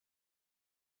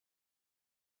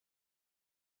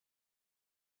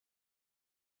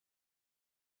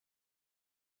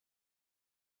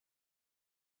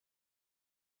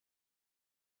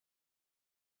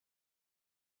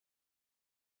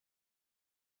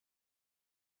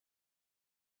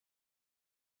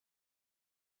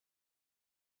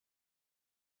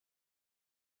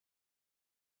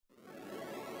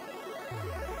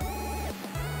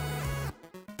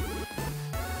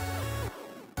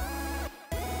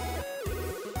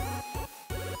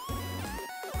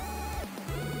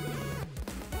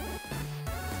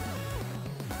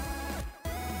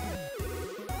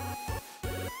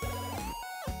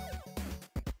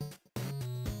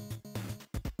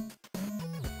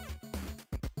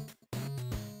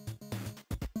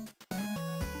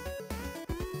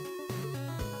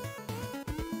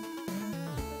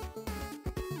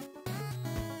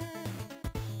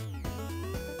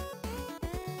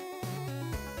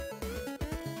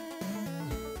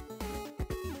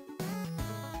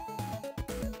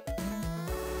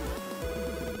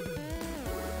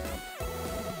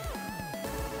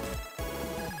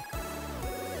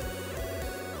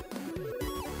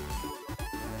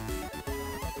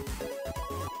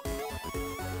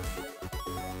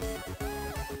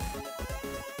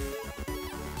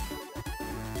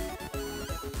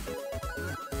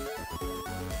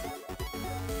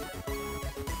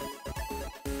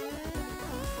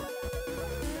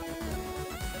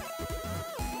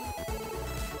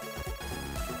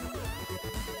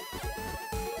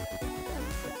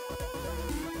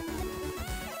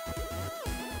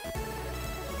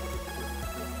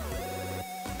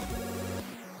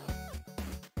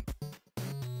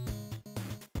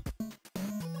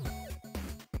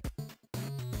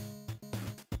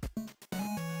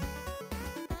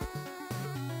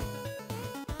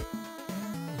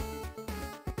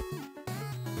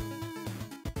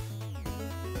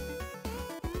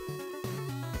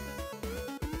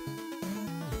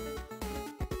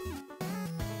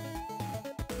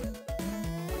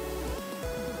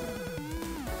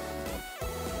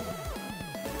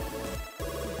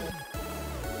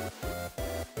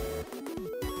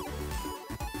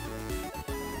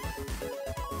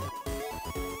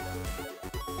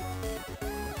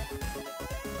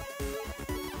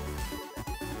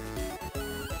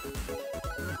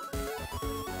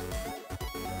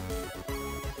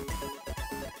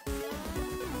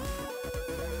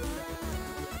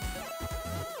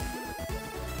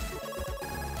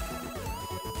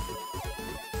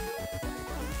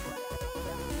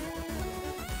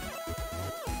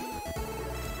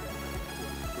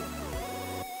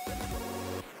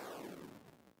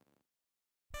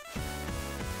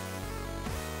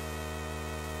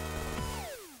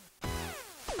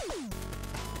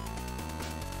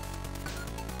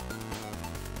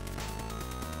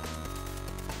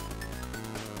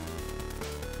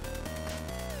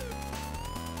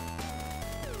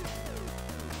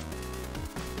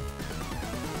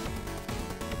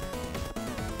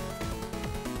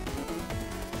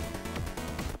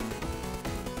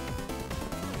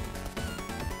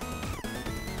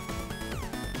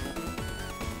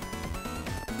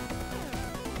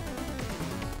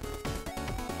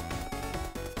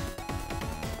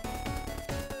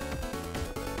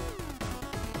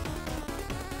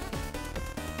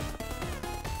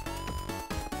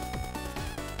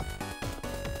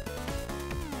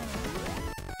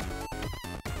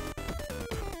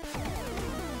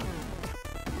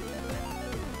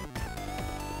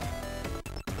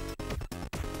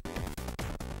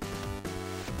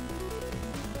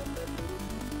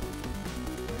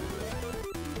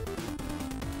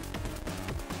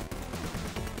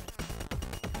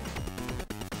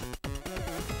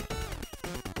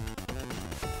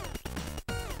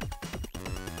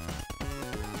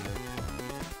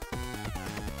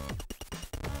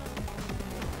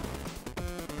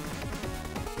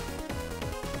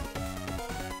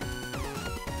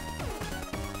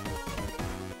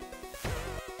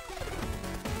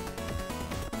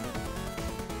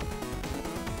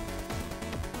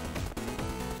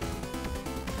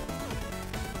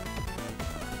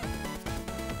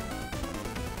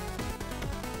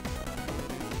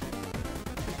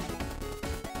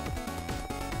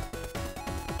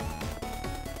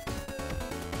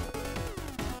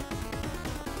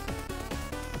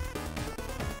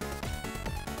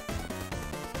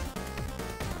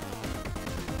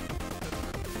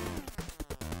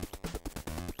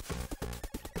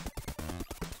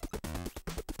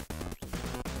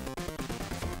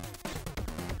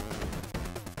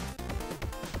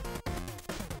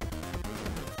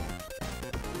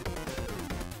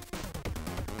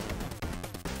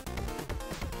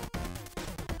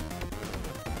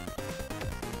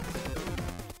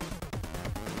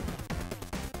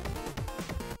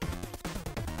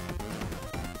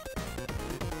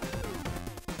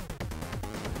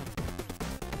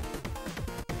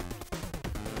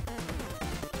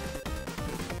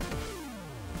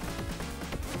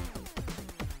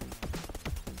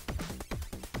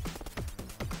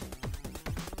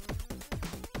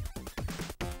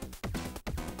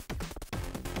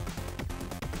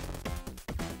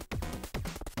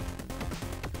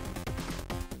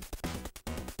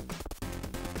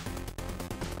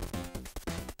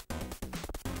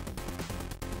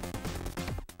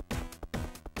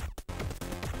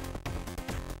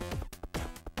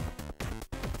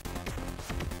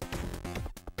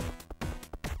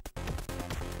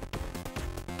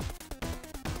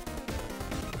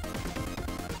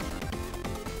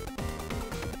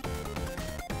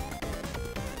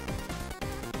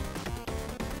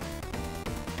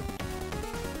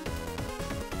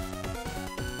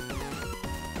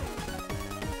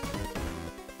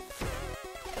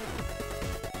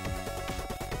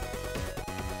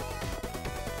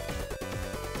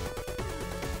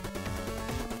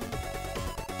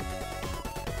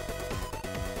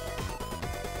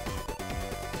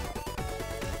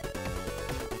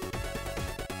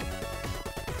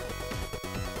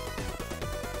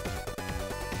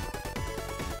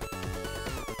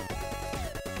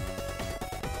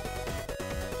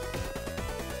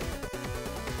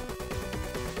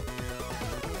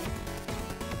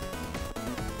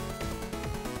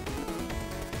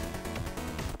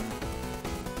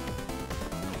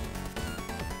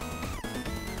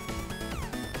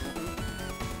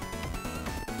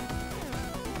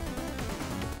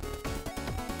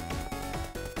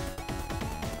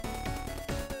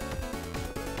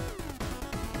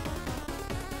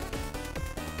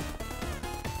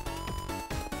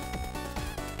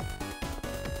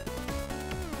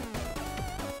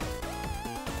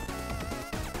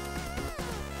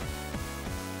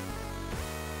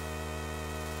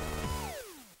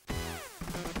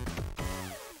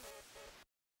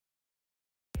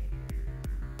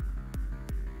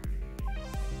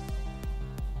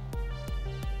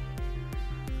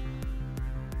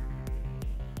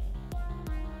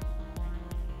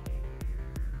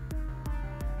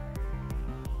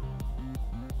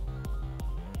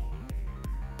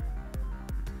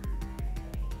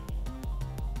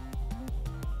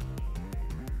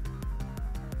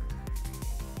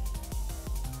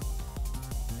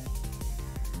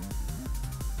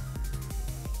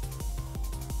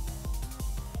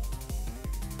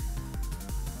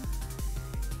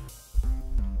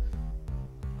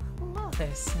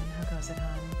office. And how goes it,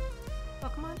 hon?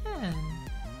 Welcome on in.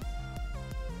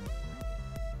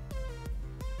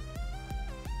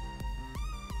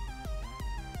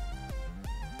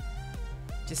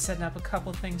 Just setting up a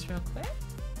couple things real quick.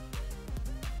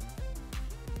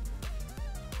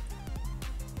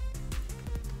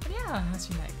 But yeah, how's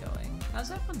your night going?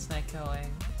 How's everyone's night going?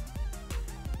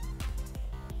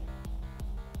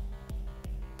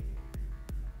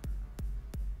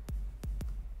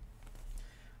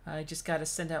 I just got to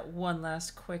send out one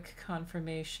last quick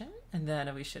confirmation, and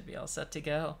then we should be all set to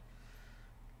go.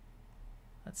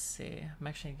 Let's see. I'm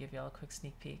actually going to give you all a quick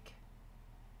sneak peek.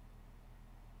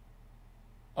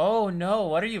 Oh no,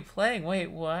 what are you playing?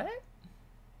 Wait, what?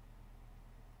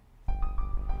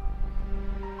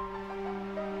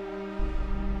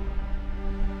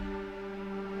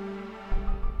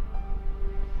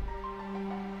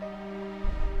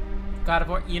 God of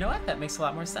War. You know what? That makes a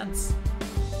lot more sense.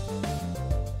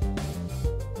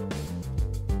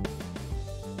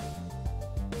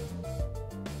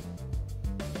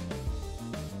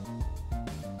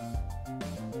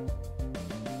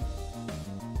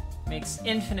 Makes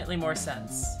infinitely more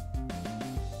sense.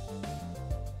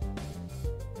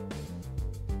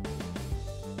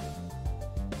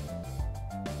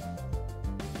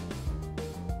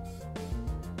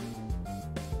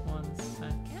 One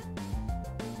second.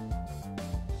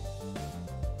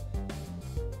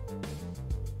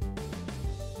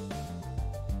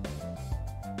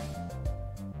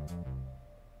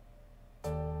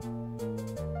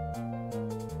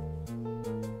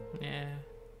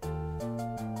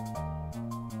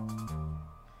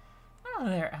 Oh,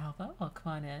 there, Alba. Well,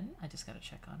 come on in. I just gotta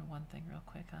check on one thing real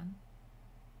quick, hon.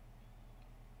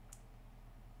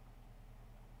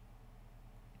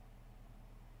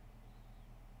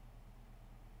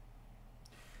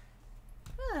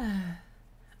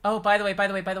 Oh, by the way,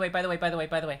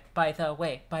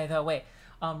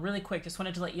 really quick, just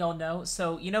wanted to let y'all know.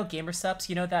 So, you know Gamer-Supps,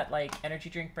 you know that, like, energy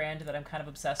drink brand that I'm kind of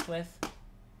obsessed with?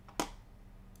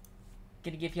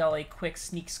 Gonna give y'all a quick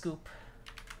sneak scoop.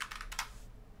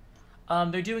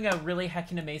 They're doing a really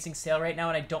heckin' amazing sale right now,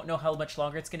 and I don't know how much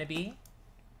longer it's gonna be.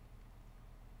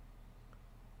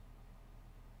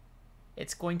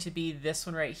 It's going to be this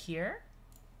one right here.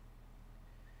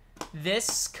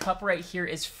 This cup right here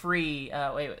is free.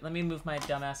 Wait, let me move my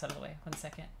dumb ass out of the way. 1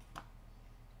 second.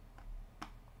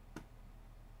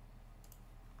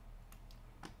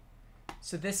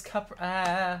 So this cup,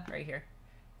 right here.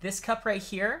 This cup right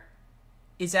here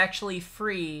is actually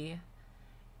free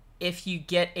if you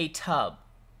get a tub,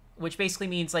 which basically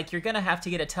means like you're gonna have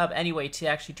to get a tub anyway to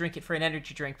actually drink it for an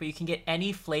energy drink, but you can get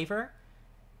any flavor,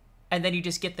 and then you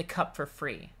just get the cup for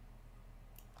free.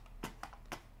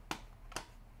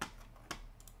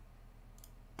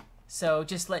 So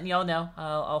just letting y'all know,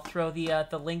 I'll throw the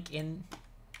link in.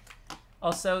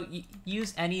 Also,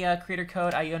 use any creator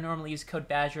code. I normally use code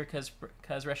Badger because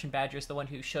Russian Badger is the one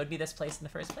who showed me this place in the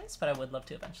first place, but I would love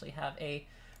to eventually have a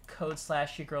code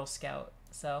 / your Girl Scout.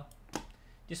 So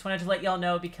just wanted to let y'all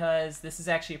know because this is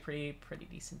actually a pretty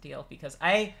decent deal because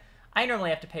I normally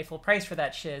have to pay full price for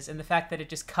that shiz, and the fact that it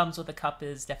just comes with a cup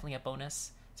is definitely a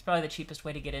bonus. It's probably the cheapest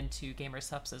way to get into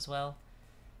Gamer-Supps as well.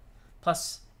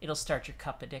 Plus, it'll start your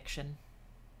cup addiction.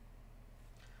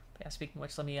 But yeah, speaking of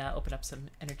which, let me open up some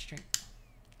energy drink.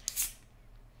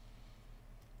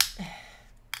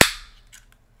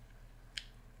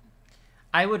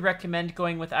 I would recommend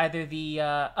going with either the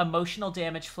emotional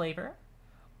damage flavor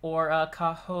or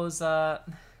Kaho's wait,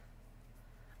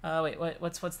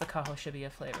 what's the Kaho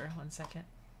Shibuya flavor? 1 second.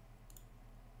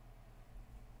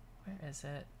 Where is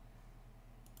it?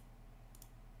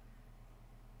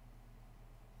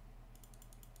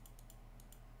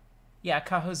 Yeah,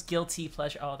 Kaho's Guilty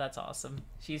Pleasure. Oh, that's awesome.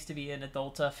 She used to be an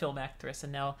adult film actress,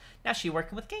 and now she's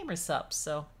working with Gamer-Supps,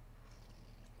 so.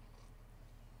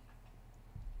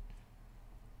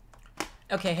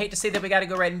 Okay, hate to say that we gotta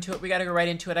go right into it.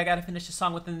 I gotta finish the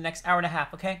song within the next hour and a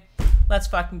half, okay? Let's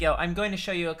fucking go. I'm going to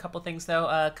show you a couple things, though.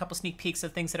 A couple sneak peeks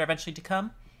of things that are eventually to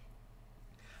come.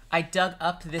 I dug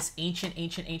up this ancient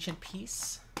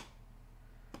piece.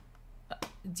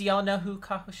 Do y'all know who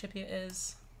Kaho Shibuya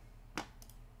is?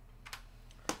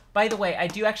 By the way, I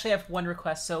do actually have one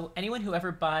request. So anyone who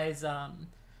ever buys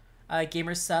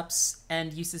Gamer-Supps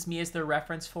and uses me as their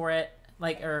reference for it,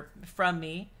 or from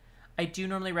me, I do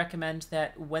normally recommend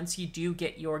that once you do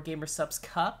get your Gamer-Supps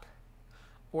cup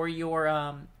or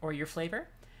your flavor,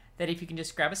 that if you can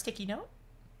just grab a sticky note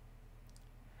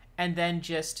and then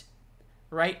just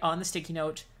write on the sticky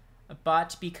note,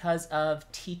 bought because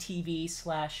of TTV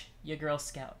 / your Girl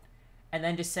Scout, and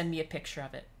then just send me a picture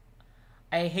of it.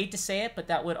 I hate to say it, but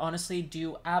that would honestly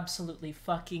do absolutely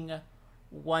fucking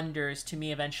wonders to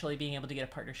me eventually being able to get a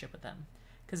partnership with them.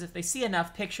 Because if they see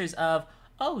enough pictures of,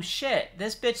 oh shit,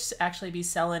 this bitch actually be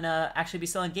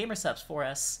selling gamer subs for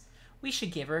us, we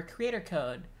should give her a creator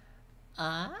code.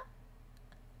 But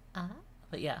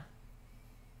yeah.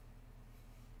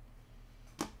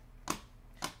 But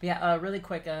yeah, really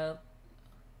quick,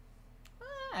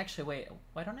 actually, wait,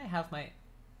 why don't I have my...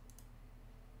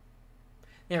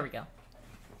 There we go.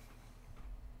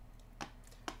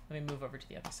 Let me move over to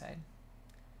the other side.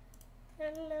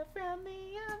 Hello from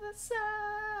the other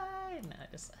side. No,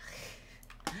 just...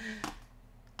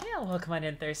 Yeah, welcome on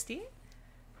in, Thirsty.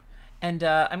 And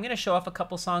I'm going to show off a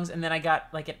couple songs, and then I got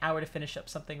like an hour to finish up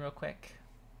something real quick.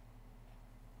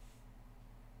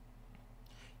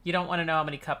 You don't want to know how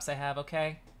many cups I have,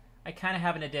 okay? I kind of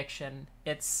have an addiction.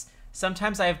 It's...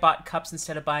 Sometimes I have bought cups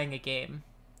instead of buying a game.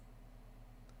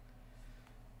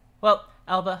 Well,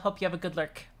 Alba, hope you have a good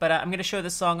lurk. But I'm going to show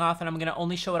this song off, and I'm going to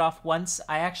only show it off once.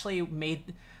 I actually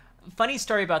made... Funny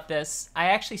story about this. I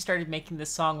actually started making this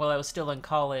song while I was still in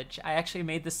college. I actually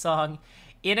made this song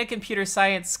in a computer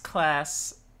science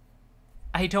class.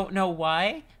 I don't know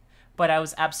why, but I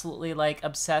was absolutely, like,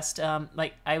 obsessed.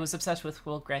 Like, I was obsessed with,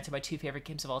 well, granted, my two favorite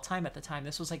games of all time at the time.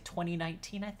 This was, like,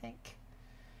 2019, I think.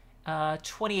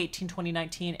 2018,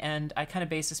 2019, and I kind of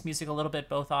based this music a little bit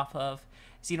both off of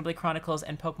Xenoblade Chronicles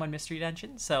and Pokemon Mystery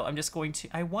Dungeon, so I'm just going to...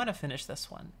 I want to finish this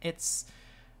one.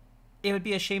 It would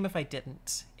be a shame if I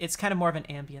didn't. It's kind of more of an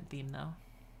ambient theme, though.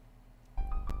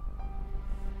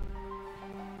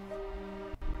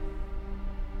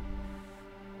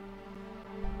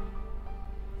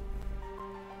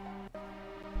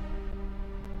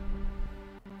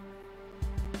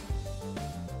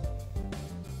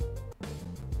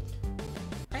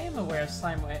 I am aware of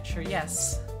Slime Witcher,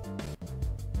 yes.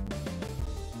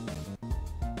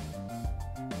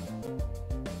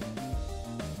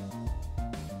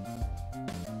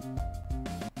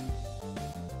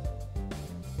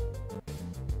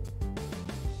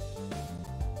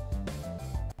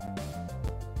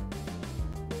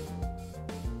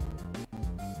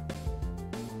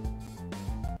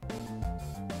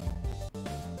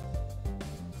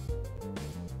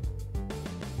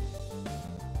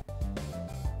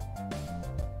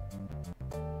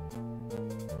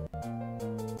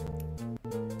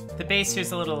 The bass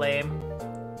here's a little lame.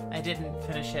 I didn't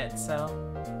finish it, so...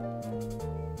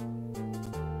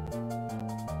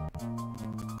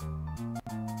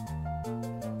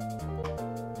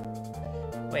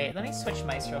 Wait, let me switch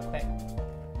mice real quick.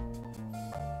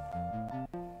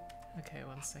 Okay,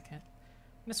 1 second.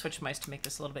 I'm gonna switch mice to make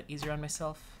this a little bit easier on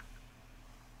myself.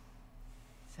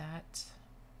 That...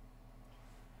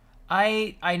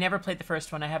 I never played the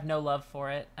first one. I have no love for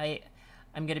it.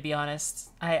 I'm gonna be honest.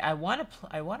 I want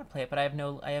to play it, but I have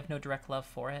no direct love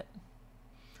for it.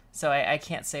 So I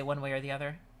can't say one way or the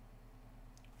other.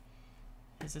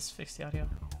 Is this fix the audio?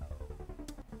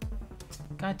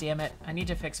 God damn it! I need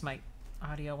to fix my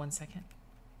audio. 1 second.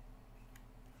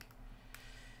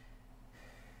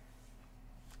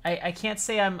 I can't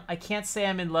say I'm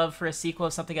in love for a sequel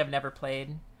of something I've never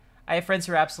played. I have friends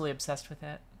who are absolutely obsessed with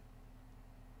it.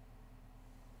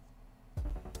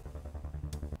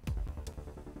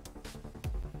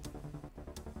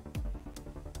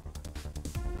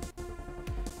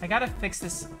 I gotta fix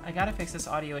this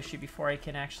audio issue before I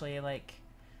can actually, like,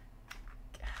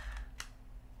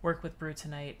 work with Brew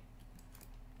tonight.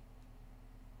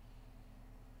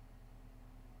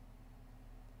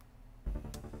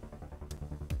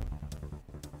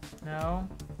 No.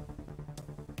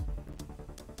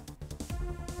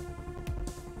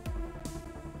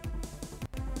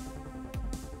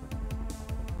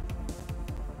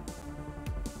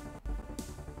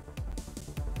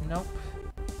 Nope.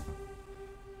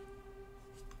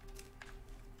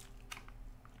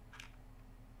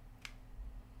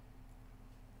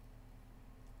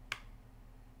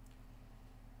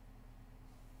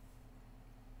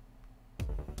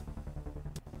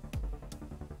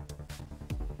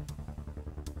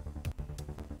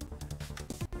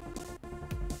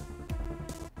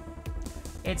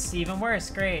 It's even worse.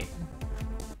 Great.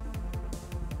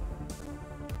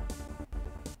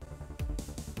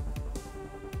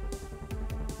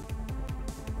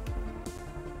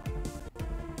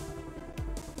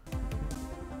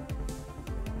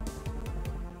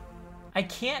 I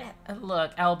can't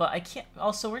look, Alba. I can't.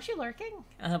 Also, weren't you lurking?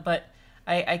 But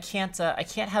I can't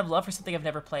have love for something I've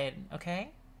never played.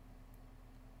 Okay.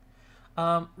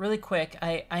 Really quick,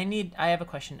 I have a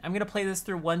question. I'm gonna play this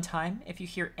through one time. If you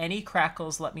hear any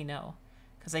crackles, let me know,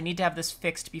 because I need to have this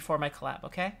fixed before my collab.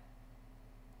 Okay.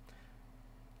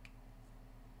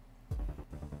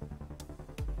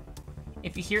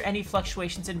 If you hear any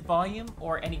fluctuations in volume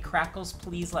or any crackles,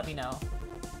 please let me know.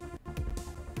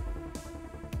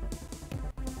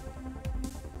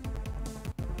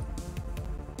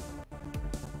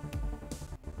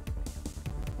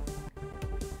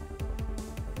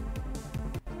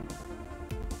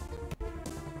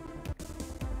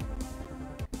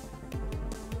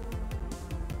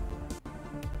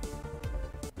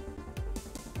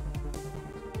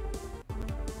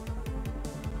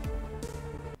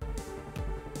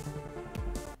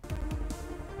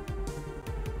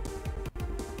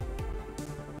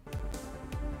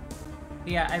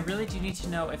 Yeah, I really do need to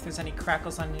know if there's any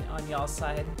crackles on y'all's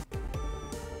side.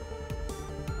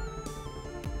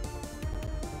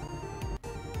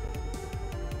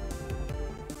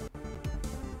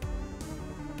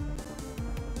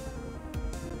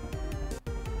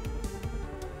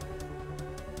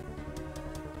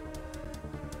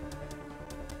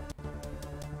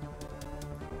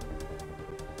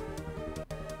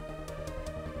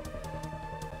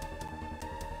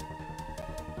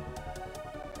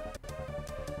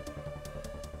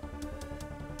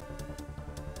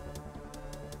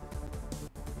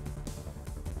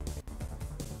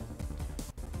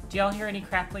 Do y'all hear any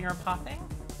crackling or popping?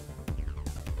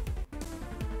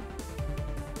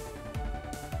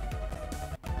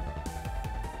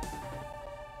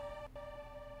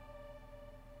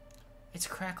 It's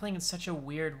crackling in such a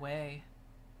weird way.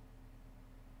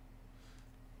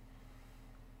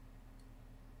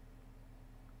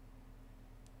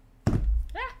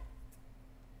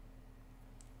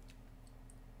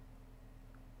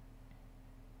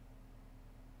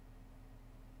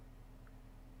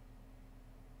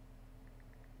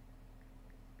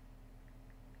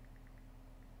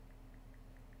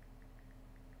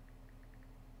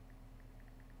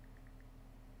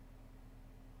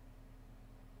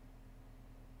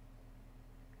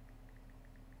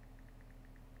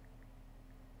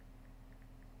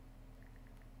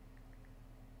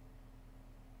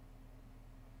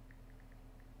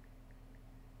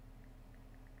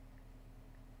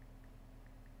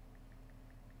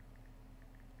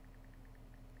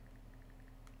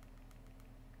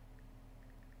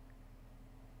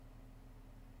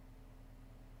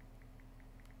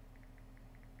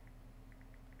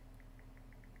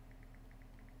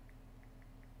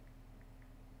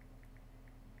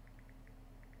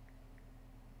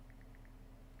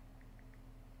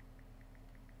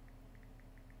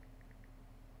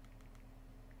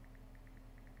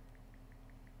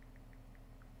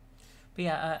 But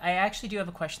yeah, I actually do have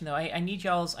a question though. I need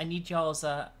y'all's.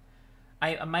 I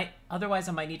might otherwise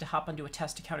I might need to hop onto a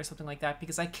test account or something like that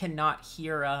because I cannot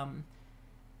hear on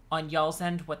y'all's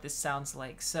end what this sounds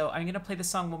like. So I'm gonna play the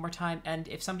song one more time, and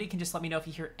if somebody can just let me know if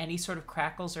you hear any sort of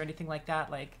crackles or anything like that,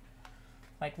 like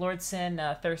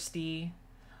Lordson, Thirsty,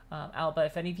 Alba.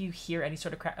 If any of you hear any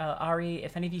sort of Ari,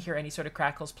 if any of you hear any sort of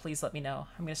crackles, please let me know.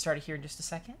 I'm gonna start it here in just a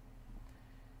second.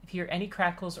 If you hear any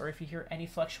crackles or if you hear any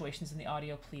fluctuations in the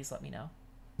audio, please let me know.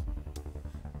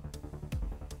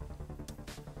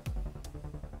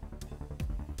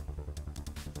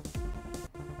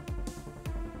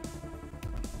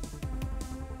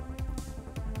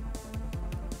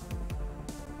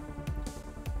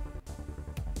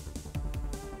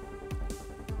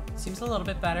 Seems a little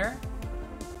bit better.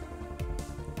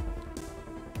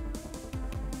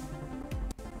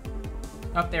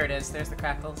 Oh, there it is. There's the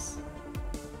crackles.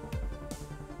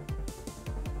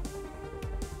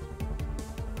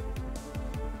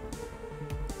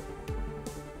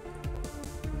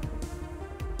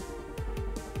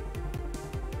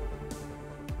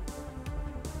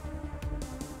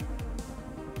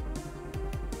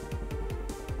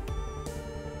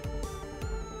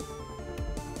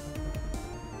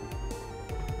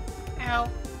 Ow.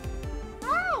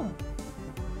 Ow!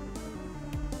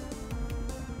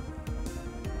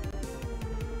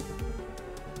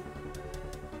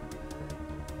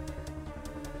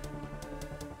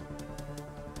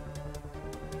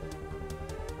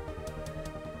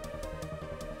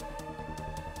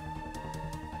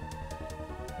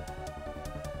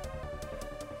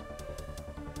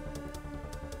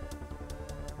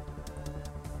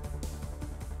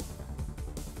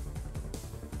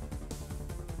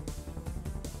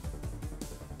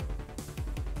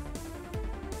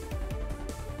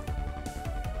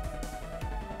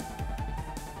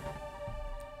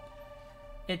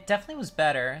 It definitely was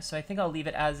better, so I think I'll leave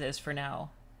it as is for now.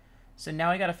 So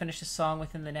now I gotta finish the song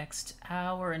within the next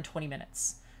hour and 20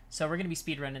 minutes. So we're gonna be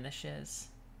speedrunning this shiz.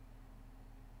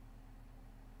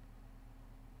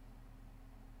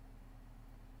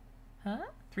 Huh?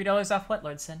 $3 off what,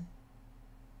 Lordson?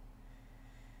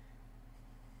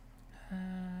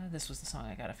 This was the song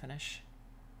I gotta finish.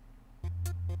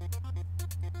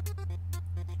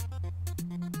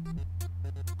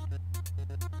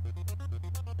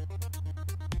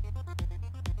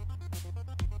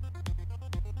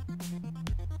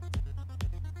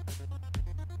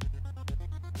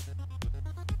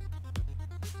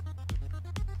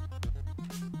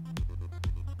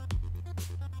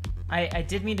 I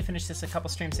did mean to finish this a couple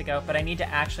streams ago, but I need to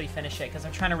actually finish it because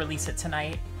I'm trying to release it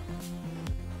tonight.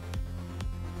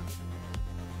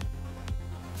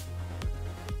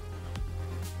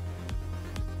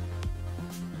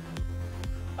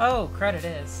 Oh, crud, it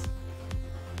is.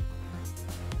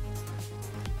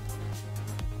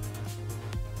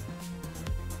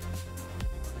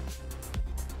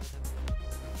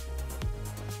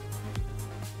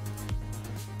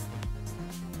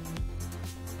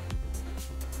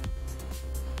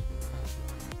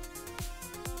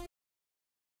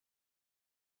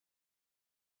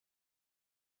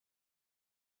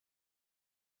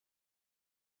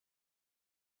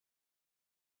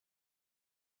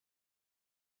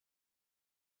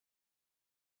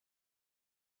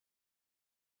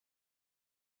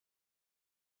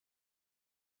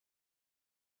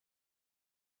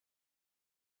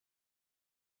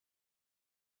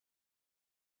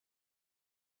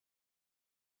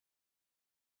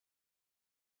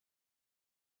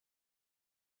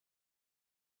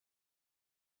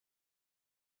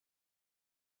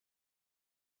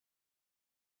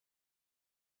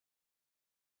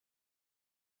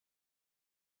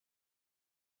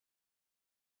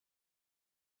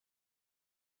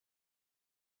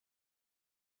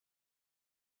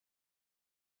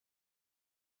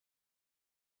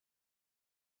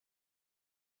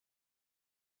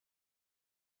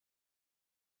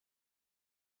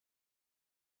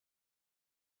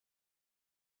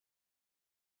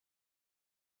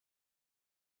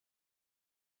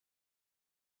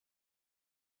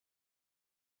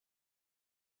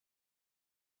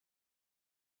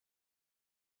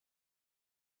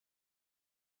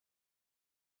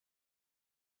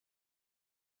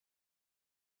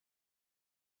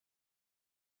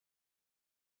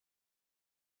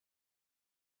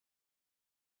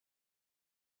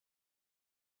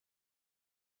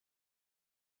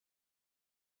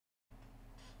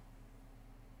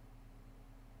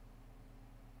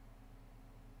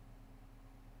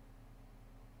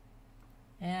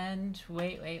 And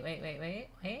wait.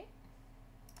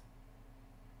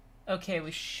 Okay, we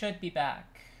should be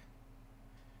back.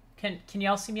 Can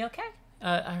y'all see me okay?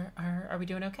 Are we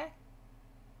doing okay?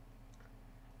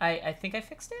 I think I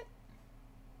fixed it.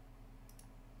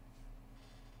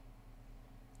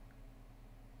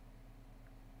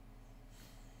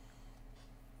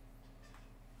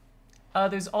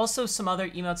 There's also some other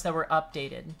emotes that were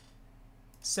updated.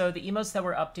 So the emotes that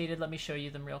were updated, let me show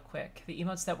you them real quick. The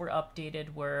emotes that were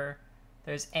updated were,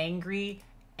 there's angry,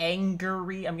 I'm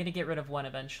gonna get rid of one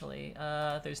eventually.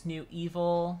 There's new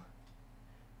evil,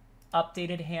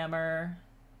 updated hammer.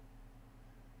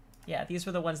 Yeah, these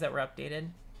were the ones that were updated.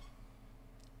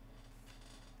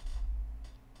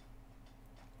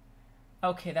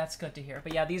 Okay, that's good to hear.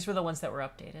 But yeah, these were the ones that were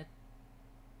updated.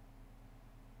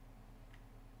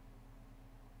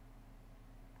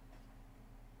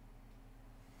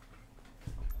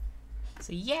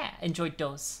 So yeah, enjoyed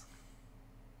those.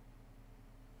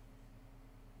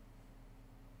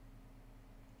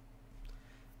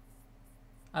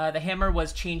 The hammer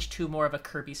was changed to more of a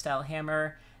Kirby style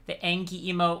hammer. The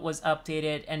Angie emote was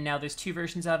updated, and now there's two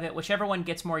versions of it. Whichever one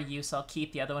gets more use, I'll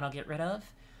keep. The other one I'll get rid of.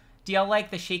 Do y'all like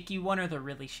the shaky one or the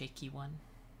really shaky one?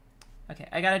 Okay,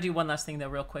 I gotta do one last thing though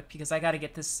real quick because I gotta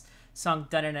get this song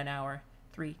done in an hour.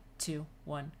 3, 2,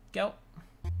 1, go.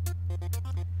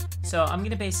 So I'm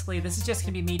gonna basically, this is just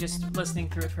gonna be me just listening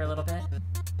through it for a little bit.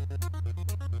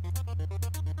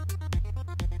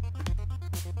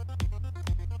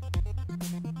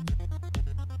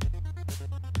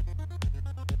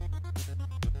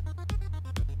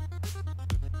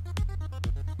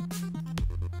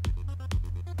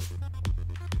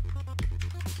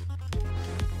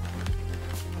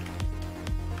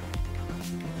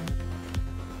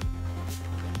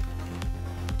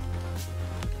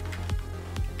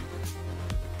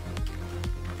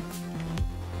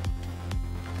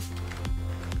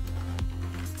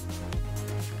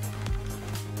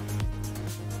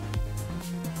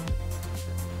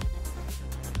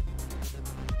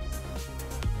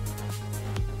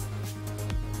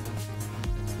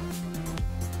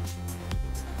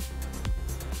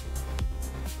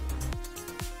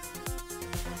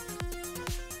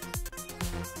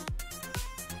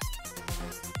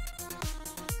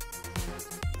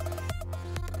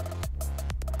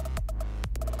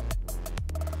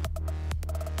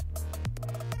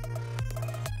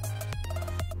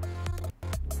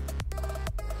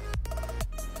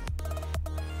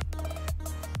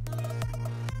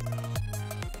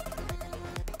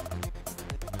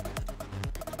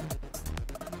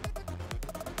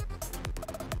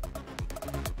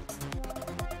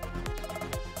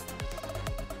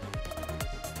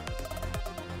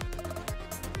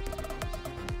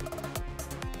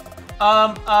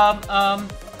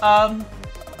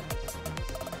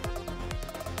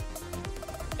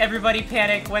 Everybody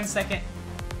panic, 1 second.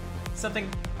 Something,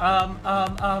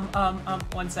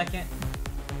 1 second.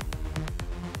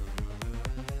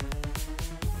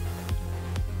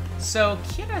 So,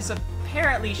 Kira's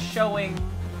apparently showing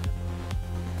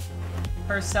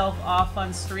herself off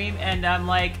on stream, and I'm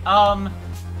like,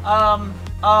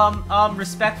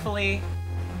 respectfully.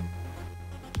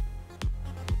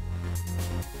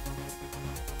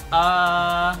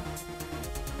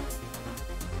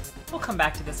 We'll come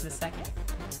back to this in a second.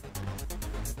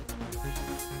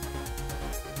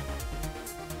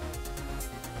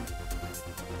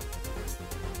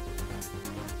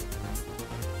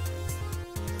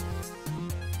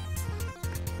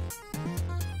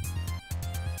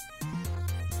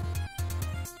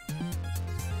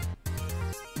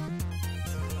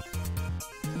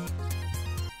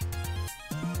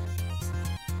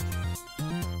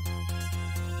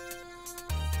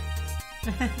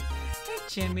 Hey,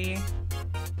 Jimmy.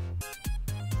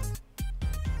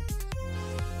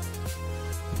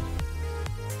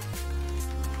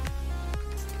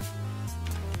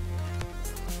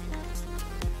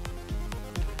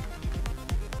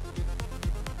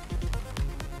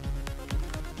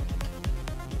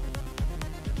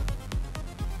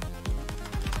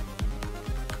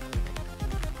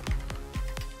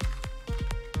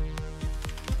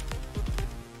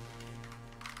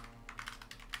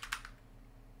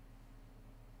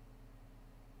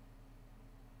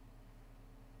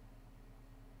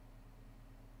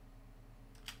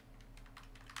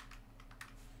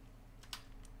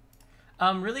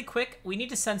 Really quick, we need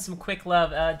to send some quick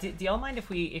love. Do y'all mind if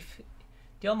we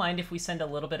send a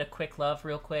little bit of quick love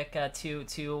real quick to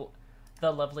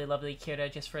the lovely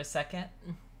Kira just for a second?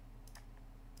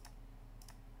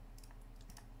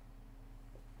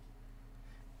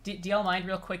 Do y'all mind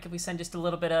real quick if we send just a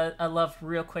little bit of love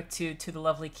real quick to the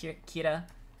lovely Kira?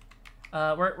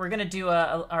 We're gonna do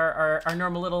our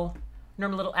normal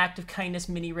little act of kindness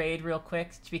mini raid real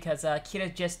quick because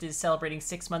Kira just is celebrating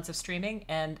 6 months of streaming,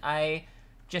 and I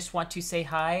just want to say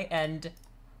hi. And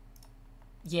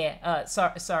yeah,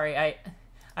 sorry, I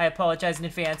apologize in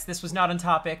advance. This was not on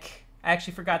topic. I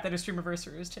actually forgot that a stream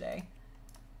anniversary was today.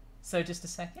 So just a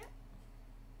second.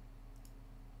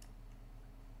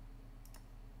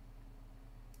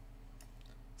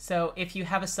 So if you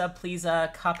have a sub, please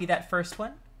copy that first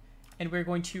one. And we're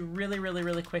going to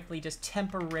really quickly, just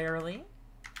temporarily.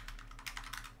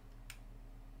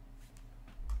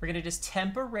 We're going to just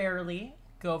temporarily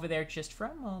go over there just for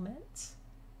a moment.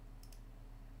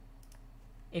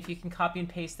 If you can copy and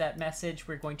paste that message,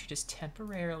 we're going to just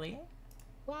temporarily.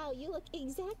 Wow, you look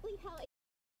exactly how